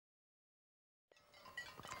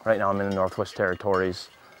Right now I'm in the Northwest Territories,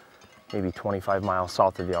 maybe 25 miles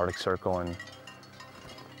south of the Arctic Circle, and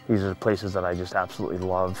these are the places that I just absolutely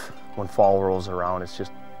love. When fall rolls around, it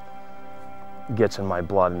gets in my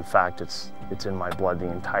blood. In fact, it's in my blood the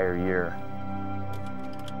entire year.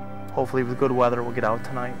 Hopefully with good weather we'll get out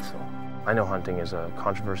tonight. So I know hunting is a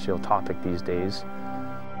controversial topic these days.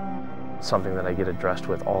 It's something that I get addressed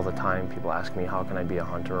with all the time. People ask me, how can I be a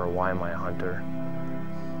hunter, or why am I a hunter?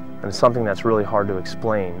 And it's something that's really hard to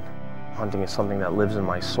explain. Hunting is something that lives in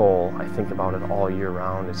my soul. I think about it all year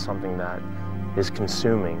round. It's something that is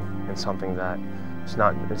consuming, and something that it's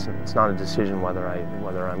not a decision whether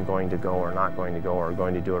I'm going to go or not going to go, or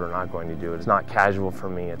going to do it or not going to do it. It's not casual for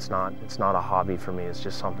me. It's not a hobby for me. It's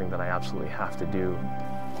just something that I absolutely have to do.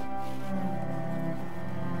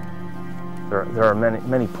 There are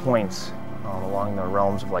many points along the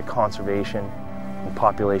realms of like conservation and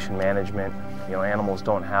population management. You know, animals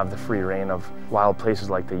don't have the free reign of wild places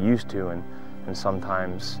like they used to, and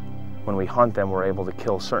sometimes when we hunt them, we're able to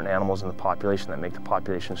kill certain animals in the population that make the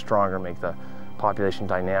population stronger, make the population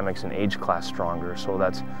dynamics and age class stronger. So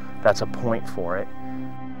that's a point for it.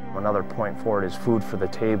 Another point for it is food for the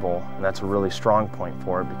table, and that's a really strong point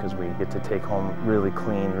for it because we get to take home really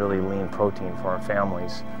clean, really lean protein for our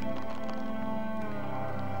families.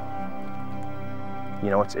 You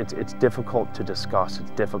know, it's difficult to discuss,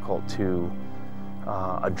 it's difficult to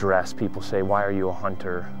address. People say, why are you a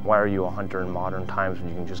hunter? Why are you a hunter in modern times when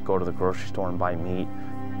you can just go to the grocery store and buy meat?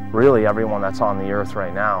 Really, everyone that's on the earth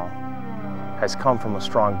right now has come from a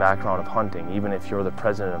strong background of hunting. Even if you're the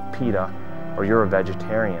president of PETA or you're a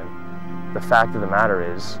vegetarian, the fact of the matter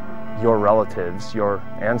is your relatives, your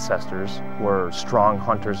ancestors were strong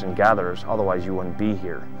hunters and gatherers, otherwise you wouldn't be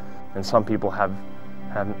here. And some people have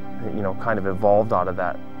you know, kind of evolved out of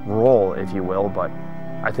that role, if you will, but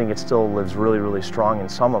I think it still lives really, really strong in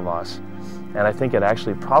some of us. And I think it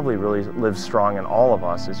actually probably really lives strong in all of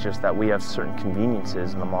us. It's just that we have certain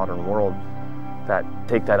conveniences in the modern world that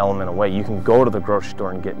take that element away. You can go to the grocery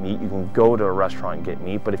store and get meat, you can go to a restaurant and get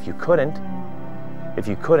meat, but if you couldn't,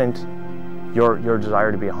 your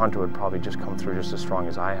desire to be a hunter would probably just come through just as strong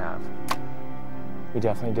as I have. We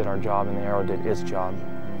definitely did our job, and the arrow did its job.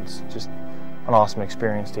 And it's just an awesome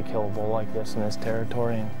experience to kill a bull like this in this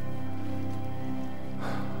territory. And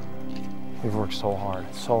we've worked so hard,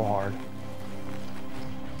 so hard.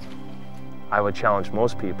 I would challenge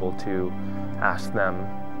most people to ask them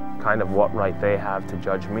kind of what right they have to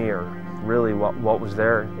judge me, or really what was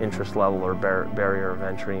their interest level or barrier of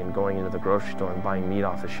entry in going into the grocery store and buying meat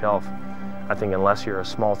off the shelf. I think unless you're a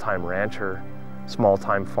small-time rancher,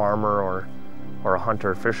 small-time farmer, or a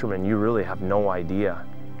hunter or fisherman, you really have no idea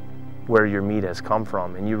where your meat has come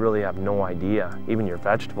from, and you really have no idea, even your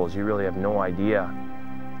vegetables, you really have no idea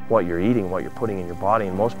what you're eating, what you're putting in your body,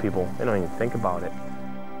 and most people, they don't even think about it.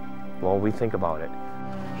 Well, we think about it.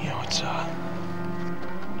 You know, it's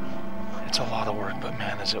a lot of work, but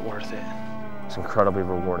man, is it worth it. It's an incredibly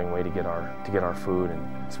rewarding way to get our food,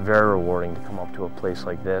 and it's very rewarding to come up to a place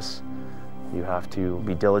like this. You have to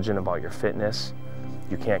be diligent about your fitness.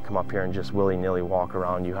 You can't come up here and just willy-nilly walk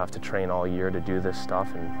around. You have to train all year to do this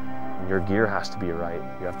stuff, and your gear has to be right.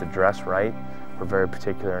 You have to dress right. We're very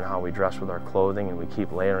particular in how we dress with our clothing, and we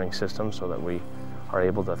keep layering systems so that we are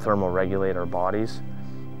able to thermoregulate our bodies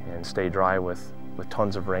and stay dry with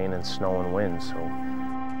tons of rain and snow and wind. So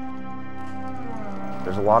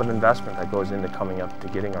there's a lot of investment that goes into coming up to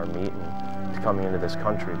getting our meat and to coming into this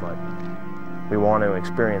country, but we want to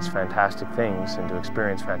experience fantastic things, and to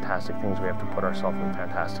experience fantastic things we have to put ourselves in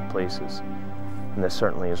fantastic places, and this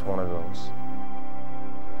certainly is one of those.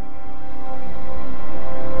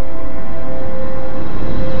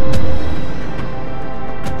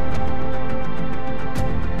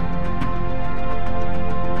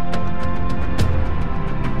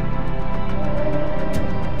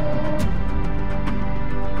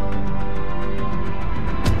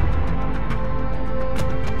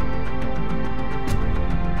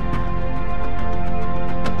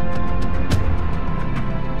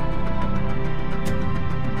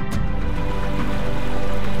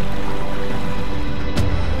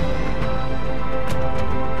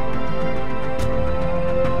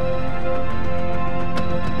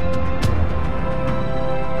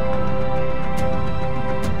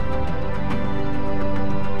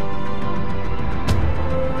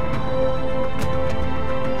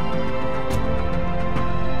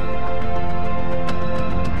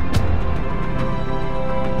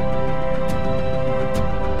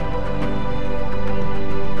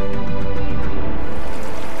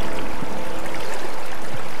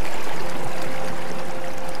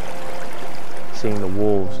 Seeing the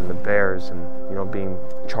wolves and the bears, and being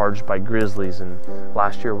charged by grizzlies, and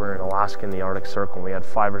last year we were in Alaska in the Arctic Circle, and we had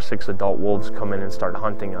 5 or 6 adult wolves come in and start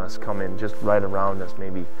hunting us, come in just right around us,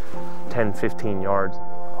 maybe 10, 15 yards.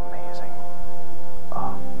 Amazing.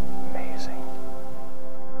 Amazing.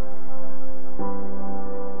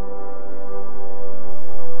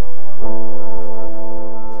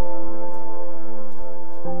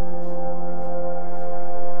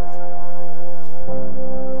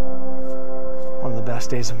 One of the best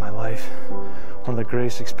days of my life. One of the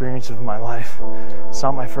greatest experiences of my life. It's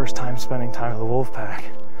not my first time spending time with the wolf pack,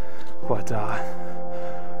 but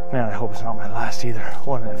man, I hope it's not my last either.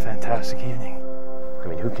 What a fantastic evening. I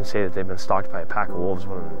mean, who can say that they've been stalked by a pack of wolves?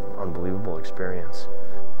 What an unbelievable experience.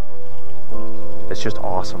 It's just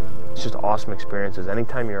awesome. It's just awesome experiences.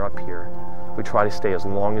 Anytime you're up here, we try to stay as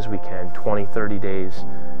long as we can, 20, 30 days,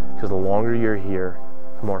 because the longer you're here,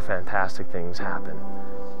 the more fantastic things happen.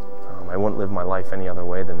 I wouldn't live my life any other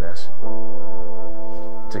way than this.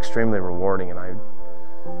 It's extremely rewarding, and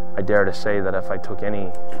I dare to say that if I took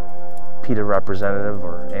any PETA representative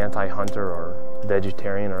or anti-hunter or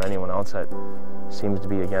vegetarian or anyone else that seems to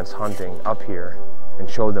be against hunting up here and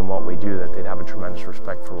showed them what we do, that they'd have a tremendous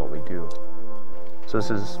respect for what we do. So this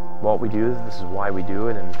is what we do, this is why we do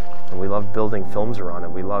it, and we love building films around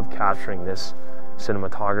it. We love capturing this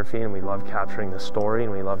cinematography, and we love capturing the story,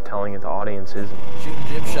 and we love telling it to audiences. Shooting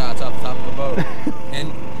jib shots off the top of the boat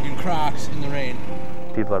and in Crocs in the rain.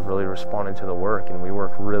 People have really responded to the work, and we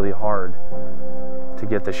work really hard to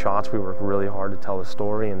get the shots. We work really hard to tell the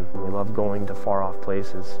story, and we love going to far off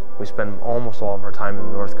places. We spend almost all of our time in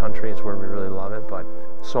the North Country. It's where we really love it, but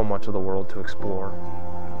so much of the world to explore.